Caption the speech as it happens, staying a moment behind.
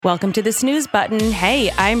Welcome to the snooze button. Hey,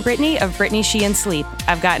 I'm Brittany of Brittany She and Sleep.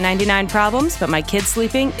 I've got 99 problems, but my kid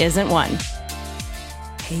sleeping isn't one.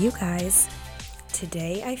 Hey, you guys.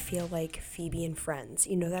 Today I feel like Phoebe in Friends.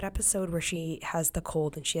 You know that episode where she has the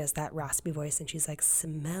cold and she has that raspy voice and she's like,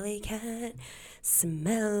 smelly cat,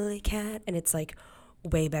 and it's like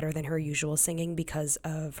way better than her usual singing because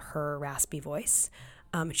of her raspy voice.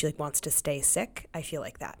 She like wants to stay sick. I feel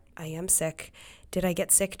like that. I am sick. Did I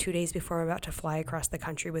get sick 2 days before I'm about to fly across the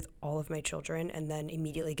country with all of my children and then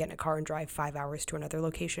immediately get in a car and drive 5 hours to another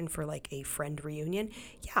location for like a friend reunion?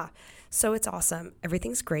 Yeah. So it's awesome.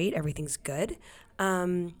 Everything's great. Everything's good.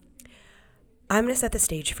 I'm going to set the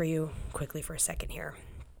stage for you quickly for a second here,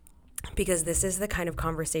 because this is the kind of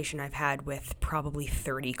conversation I've had with probably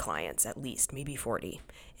 30 clients at least, maybe 40.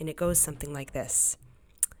 And it goes something like this.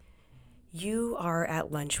 You are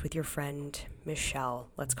at lunch with your friend, Michelle.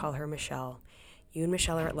 Let's call her Michelle. You and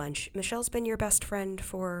Michelle are at lunch. Michelle's been your best friend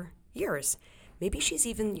for years. Maybe she's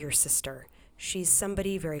even your sister. She's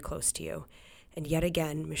somebody very close to you. And yet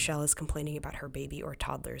again, Michelle is complaining about her baby or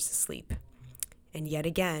toddler's sleep. And yet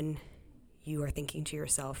again, you are thinking to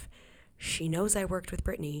yourself, she knows I worked with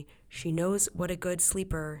Brittany. She knows what a good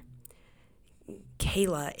sleeper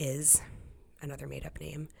Kayla is, another made-up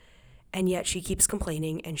name. And yet she keeps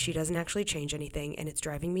complaining and she doesn't actually change anything and it's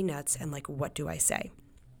driving me nuts. And like, what do I say?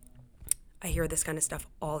 I hear this kind of stuff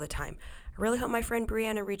all the time. I really hope my friend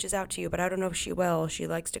Brianna reaches out to you, but I don't know if she will. She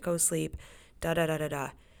likes to co-sleep, da-da-da-da-da.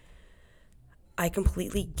 I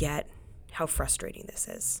completely get how frustrating this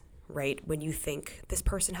is, right? When you think this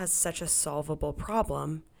person has such a solvable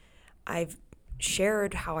problem, I've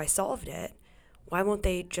shared how I solved it. Why won't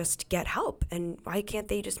they just get help? And why can't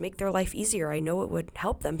they just make their life easier? I know it would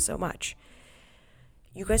help them so much.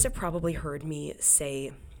 You guys have probably heard me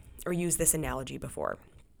say or use this analogy before,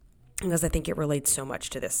 because I think it relates so much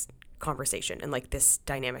to this conversation and like this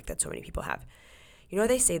dynamic that so many people have. You know,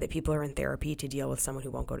 they say that people are in therapy to deal with someone who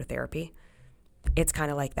won't go to therapy. It's kind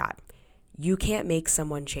of like that. You can't make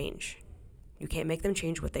someone change. You can't make them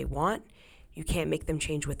change what they want. You can't make them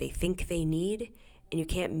change what they think they need. And you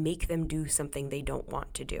can't make them do something they don't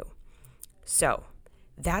want to do. So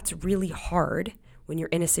that's really hard when you're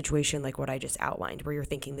in a situation like what I just outlined, where you're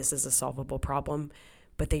thinking this is a solvable problem,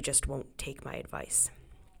 but they just won't take my advice.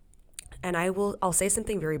 And I'll say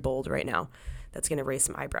something very bold right now that's going to raise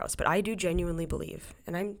some eyebrows, but I do genuinely believe,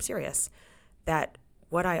 and I'm serious, that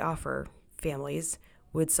what I offer families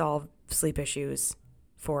would solve sleep issues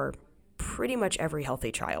for pretty much every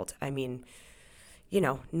healthy child. I mean, you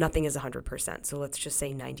know, nothing is 100%. So let's just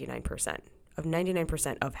say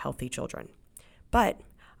 99% of healthy children. But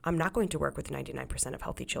I'm not going to work with 99% of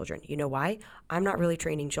healthy children. You know why? I'm not really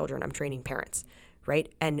training children. I'm training parents, right?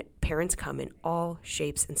 And parents come in all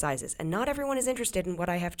shapes and sizes. And not everyone is interested in what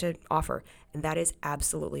I have to offer. And that is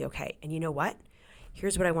absolutely okay. And you know what?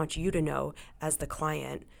 Here's what I want you to know as the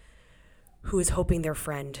client who is hoping their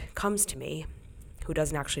friend comes to me, who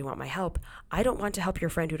doesn't actually want my help. I don't want to help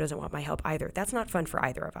your friend who doesn't want my help either. That's not fun for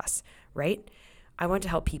either of us, right? I want to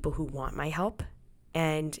help people who want my help.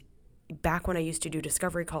 And back when I used to do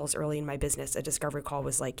discovery calls early in my business, a discovery call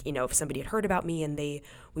was like, you know, if somebody had heard about me and we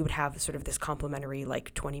would have sort of this complimentary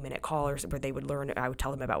like 20-minute call where they would learn, I would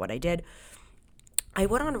tell them about what I did. I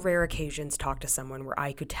would on rare occasions talk to someone where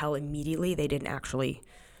I could tell immediately they didn't actually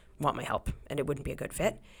want my help and it wouldn't be a good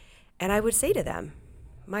fit. And I would say to them,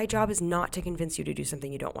 my job is not to convince you to do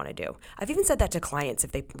something you don't want to do. I've even said that to clients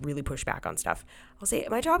if they really push back on stuff. I'll say,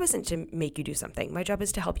 my job isn't to make you do something. My job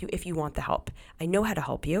is to help you if you want the help. I know how to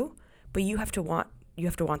help you, but you have to want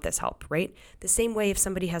this help, right? The same way if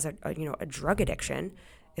somebody has a drug addiction,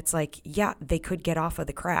 it's like, yeah, they could get off of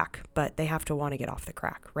the crack, but they have to want to get off the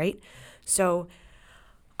crack, right? So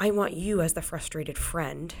I want you as the frustrated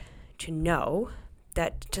friend to know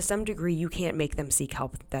that to some degree you can't make them seek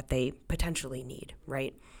help that they potentially need,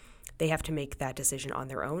 right? They have to make that decision on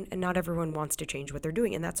their own, and not everyone wants to change what they're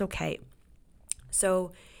doing, and that's okay.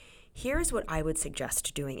 So here's what I would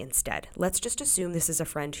suggest doing instead. Let's just assume this is a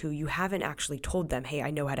friend who you haven't actually told them, hey, I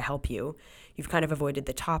know how to help you. You've kind of avoided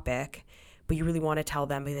the topic, but you really want to tell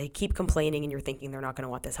them, but they keep complaining and you're thinking they're not going to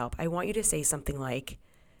want this help. I want you to say something like,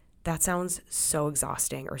 that sounds so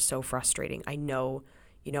exhausting or so frustrating. I know,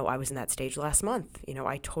 I was in that stage last month.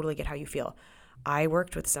 I totally get how you feel. I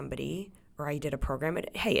worked with somebody or I did a program. And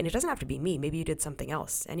it doesn't have to be me. Maybe you did something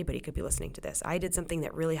else. Anybody could be listening to this. I did something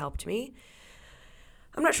that really helped me.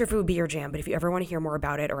 I'm not sure if it would be your jam, but if you ever want to hear more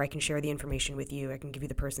about it or I can share the information with you, I can give you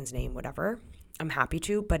the person's name, whatever, I'm happy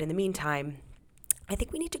to. But in the meantime, I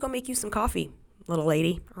think we need to go make you some coffee, little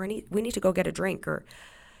lady, or we need to go get a drink. Or,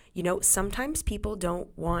 sometimes people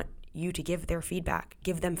don't want you to give them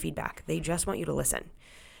feedback. They just want you to listen.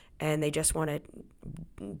 and they just want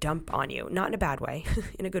to dump on you. Not in a bad way,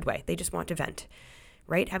 in a good way. They just want to vent,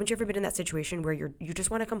 right? Haven't you ever been in that situation where you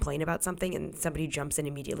just want to complain about something and somebody jumps in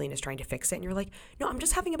immediately and is trying to fix it, and you're like, no, I'm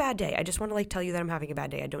just having a bad day. I just want to like tell you that I'm having a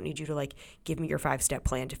bad day. I don't need you to like give me your 5-step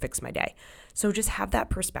plan to fix my day. So just have that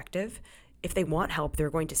perspective. If they want help, they're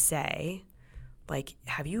going to say, like,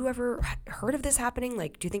 have you ever heard of this happening?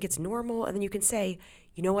 Like, do you think it's normal? And then you can say,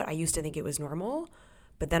 you know what? I used to think it was normal,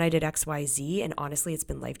 but then I did X, Y, Z, and honestly, it's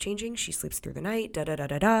been life-changing. She sleeps through the night,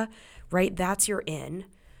 da-da-da-da-da, right? That's your in.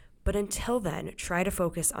 But until then, try to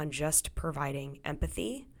focus on just providing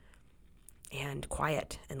empathy and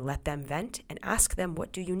quiet and let them vent and ask them,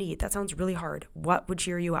 what do you need? That sounds really hard. What would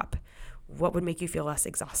cheer you up? What would make you feel less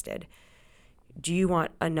exhausted? Do you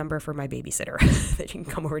want a number for my babysitter that you can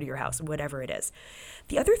come over to your house? Whatever it is.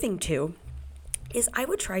 The other thing too is I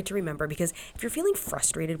would try to remember, because if you're feeling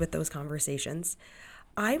frustrated with those conversations,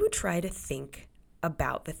 I would try to think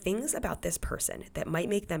about the things about this person that might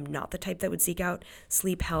make them not the type that would seek out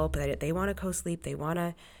sleep help, that they want to co-sleep, they want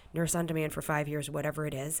to nurse on demand for 5 years, whatever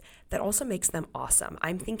it is, that also makes them awesome.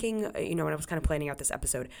 I'm thinking, when I was kind of planning out this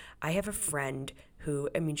episode, I have a friend who,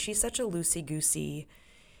 she's such a loosey-goosey,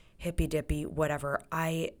 hippy-dippy, whatever.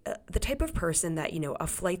 The type of person that, a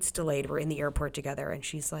flight's delayed, we're in the airport together, and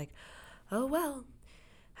she's like, oh, well,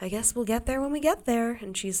 I guess we'll get there when we get there.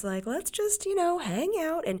 And she's like, let's just, hang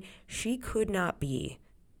out. And she could not be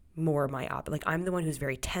more my like, I'm the one who's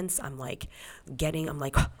very tense. I'm like,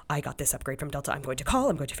 oh, I got this upgrade from Delta. I'm going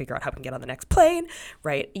to figure out how I can get on the next plane,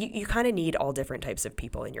 right? You kind of need all different types of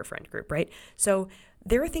people in your friend group, right? So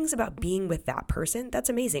there are things about being with that person that's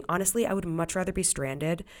amazing. Honestly, I would much rather be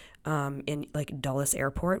stranded in like Dulles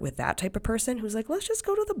Airport with that type of person who's like, let's just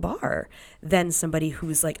go to the bar, than somebody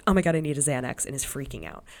who's like, oh my God, I need a Xanax, and is freaking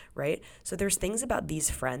out, right? So there's things about these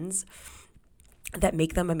friends that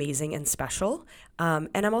make them amazing and special. And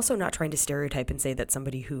I'm also not trying to stereotype and say that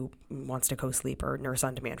somebody who wants to co-sleep or nurse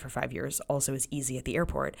on demand for 5 years also is easy at the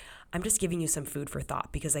airport. I'm just giving you some food for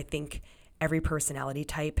thought, because I think every personality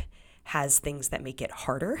type has things that make it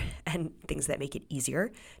harder and things that make it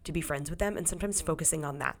easier to be friends with them. And sometimes focusing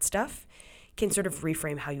on that stuff can sort of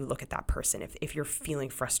reframe how you look at that person. If you're feeling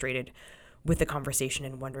frustrated with the conversation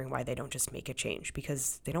and wondering why they don't just make a change,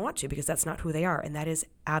 because they don't want to, because that's not who they are. And that is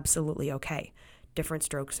absolutely okay. Different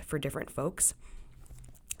strokes for different folks.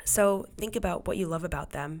 So think about what you love about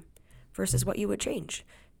them versus what you would change,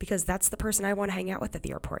 because that's the person I want to hang out with at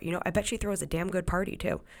the airport. I bet she throws a damn good party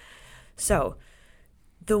too. So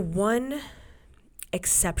the one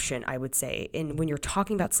exception, I would say, when you're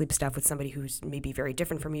talking about sleep stuff with somebody who's maybe very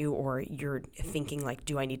different from you, or you're thinking like,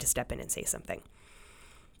 do I need to step in and say something?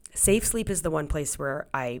 Safe sleep is the one place where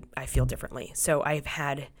I feel differently. So I've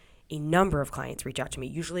had a number of clients reach out to me,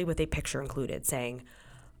 usually with a picture included, saying,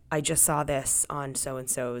 I just saw this on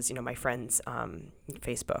so-and-so's, my friend's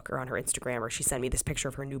Facebook or on her Instagram, or she sent me this picture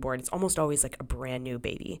of her newborn. It's almost always like a brand new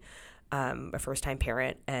baby, a first-time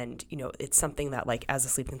parent. And, it's something that, like, as a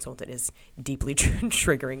sleep consultant is deeply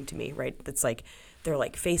triggering to me, right? It's like they're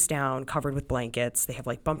like face down, covered with blankets. They have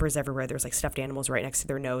like bumpers everywhere. There's like stuffed animals right next to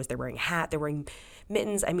their nose. They're wearing a hat. They're wearing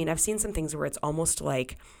mittens. I've seen some things where it's almost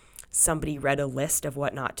like somebody read a list of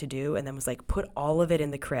what not to do and then was like, put all of it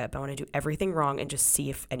in the crib. I want to do everything wrong and just see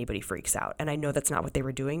if anybody freaks out. And I know that's not what they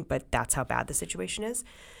were doing, but that's how bad the situation is.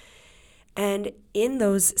 And in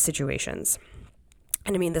those situations,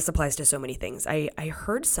 and this applies to so many things. I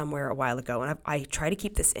heard somewhere a while ago, and I try to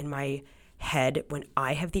keep this in my head when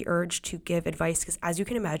I have the urge to give advice, because as you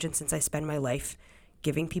can imagine, since I spend my life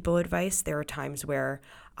giving people advice, there are times where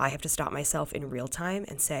I have to stop myself in real time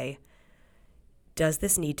and say, does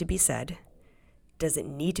this need to be said? Does it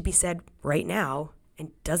need to be said right now?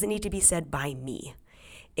 And does it need to be said by me?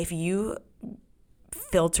 If you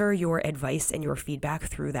filter your advice and your feedback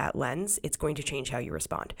through that lens, it's going to change how you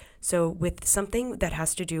respond. So with something that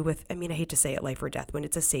has to do with, I hate to say it, life or death, when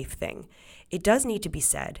it's a safe thing, it does need to be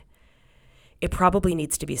said. It probably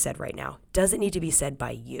needs to be said right now. Does it need to be said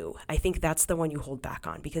by you? I think that's the one you hold back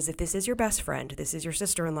on, because if this is your best friend, this is your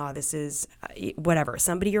sister-in-law, this is whatever,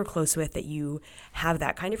 somebody you're close with that you have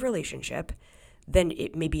that kind of relationship, then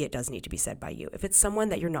maybe it does need to be said by you. If it's someone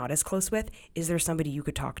that you're not as close with, is there somebody you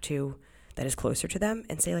could talk to that is closer to them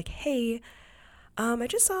and say like, hey, I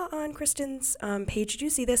just saw on Kristen's page, did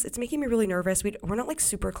you see this? It's making me really nervous. We're not like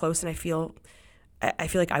super close, and I feel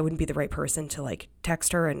like I wouldn't be the right person to like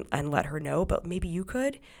text her and let her know, but maybe you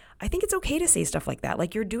could. I think it's okay to say stuff like that.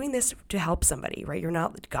 Like, you're doing this to help somebody, right? You're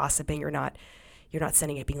not gossiping. You're not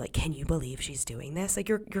sending it being like, can you believe she's doing this? Like,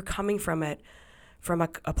 you're coming from it from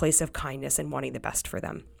a place of kindness and wanting the best for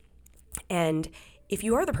them. And if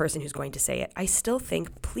you are the person who's going to say it, I still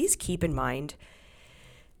think, please keep in mind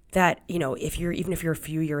that, even if you're a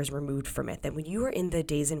few years removed from it, that when you are in the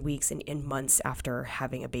days and weeks and months after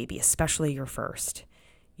having a baby, especially your first,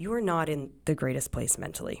 you are not in the greatest place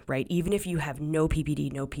mentally, right? Even if you have no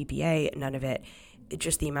PPD, no PPA, none of it,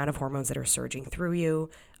 just the amount of hormones that are surging through you,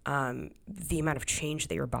 the amount of change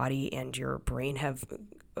that your body and your brain have,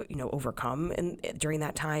 overcome during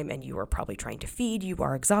that time, and you are probably trying to feed, you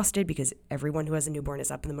are exhausted because everyone who has a newborn is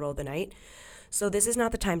up in the middle of the night. So this is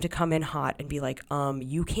not the time to come in hot and be like,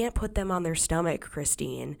 you can't put them on their stomach,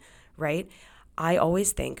 Christine, right? I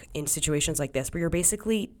always think in situations like this where you're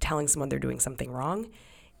basically telling someone they're doing something wrong,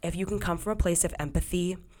 if you can come from a place of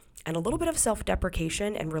empathy and a little bit of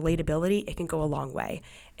self-deprecation and relatability, it can go a long way.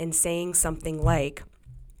 And saying something like,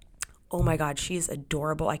 oh my God, she's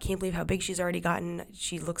adorable. I can't believe how big she's already gotten.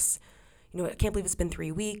 She looks, I can't believe it's been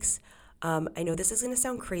 3 weeks. I know this is going to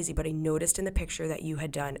sound crazy, but I noticed in the picture that you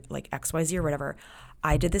had done like XYZ or whatever.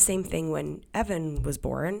 I did the same thing when Evan was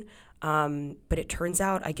born. But it turns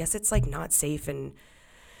out, I guess it's like not safe. And,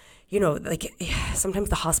 sometimes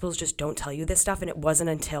the hospitals just don't tell you this stuff. And it wasn't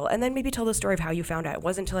until, and then maybe tell the story of how you found out. It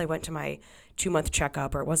wasn't until I went to my 2-month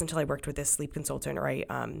checkup, or it wasn't until I worked with this sleep consultant, or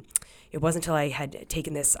it wasn't until I had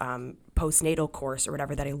taken this postnatal course or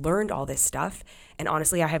whatever that I learned all this stuff. And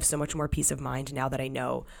honestly, I have so much more peace of mind now that I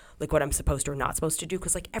know like what I'm supposed to or not supposed to do,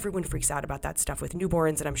 because like everyone freaks out about that stuff with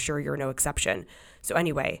newborns, and I'm sure you're no exception. So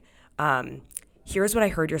anyway, here's what I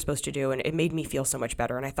heard you're supposed to do, and it made me feel so much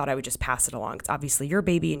better, and I thought I would just pass it along. It's obviously your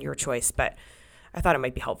baby and your choice, but I thought it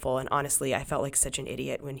might be helpful. And honestly, I felt like such an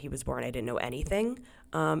idiot when he was born. I didn't know anything.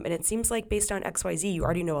 And it seems like based on XYZ, you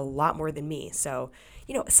already know a lot more than me. So,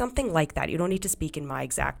 something like that. You don't need to speak in my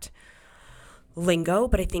exact lingo,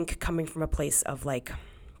 but I think coming from a place of like,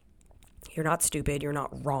 you're not stupid, you're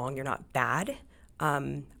not wrong, you're not bad.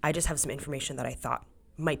 I just have some information that I thought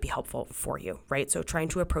might be helpful for you, right? So trying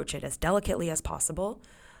to approach it as delicately as possible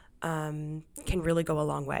can really go a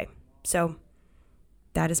long way. So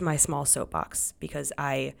that is my small soapbox, because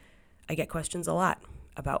I get questions a lot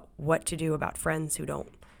about what to do about friends who don't,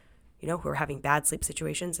 who are having bad sleep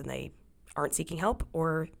situations and they aren't seeking help,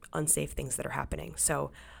 or unsafe things that are happening.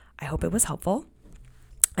 So I hope it was helpful.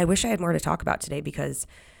 I wish I had more to talk about today because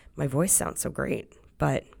my voice sounds so great,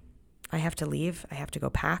 but I have to leave. I have to go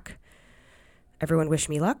pack. Everyone wish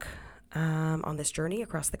me luck on this journey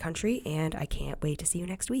across the country, and I can't wait to see you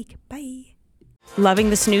next week. Bye. Loving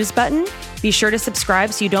the snooze button? Be sure to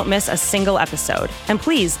subscribe so you don't miss a single episode. And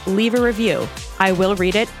please leave a review. I will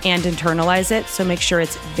read it and internalize it, so make sure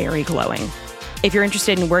it's very glowing. If you're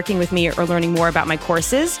interested in working with me or learning more about my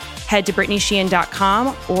courses, head to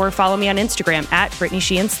BrittanySheehan.com or follow me on Instagram at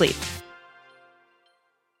BrittanySheehanSleep.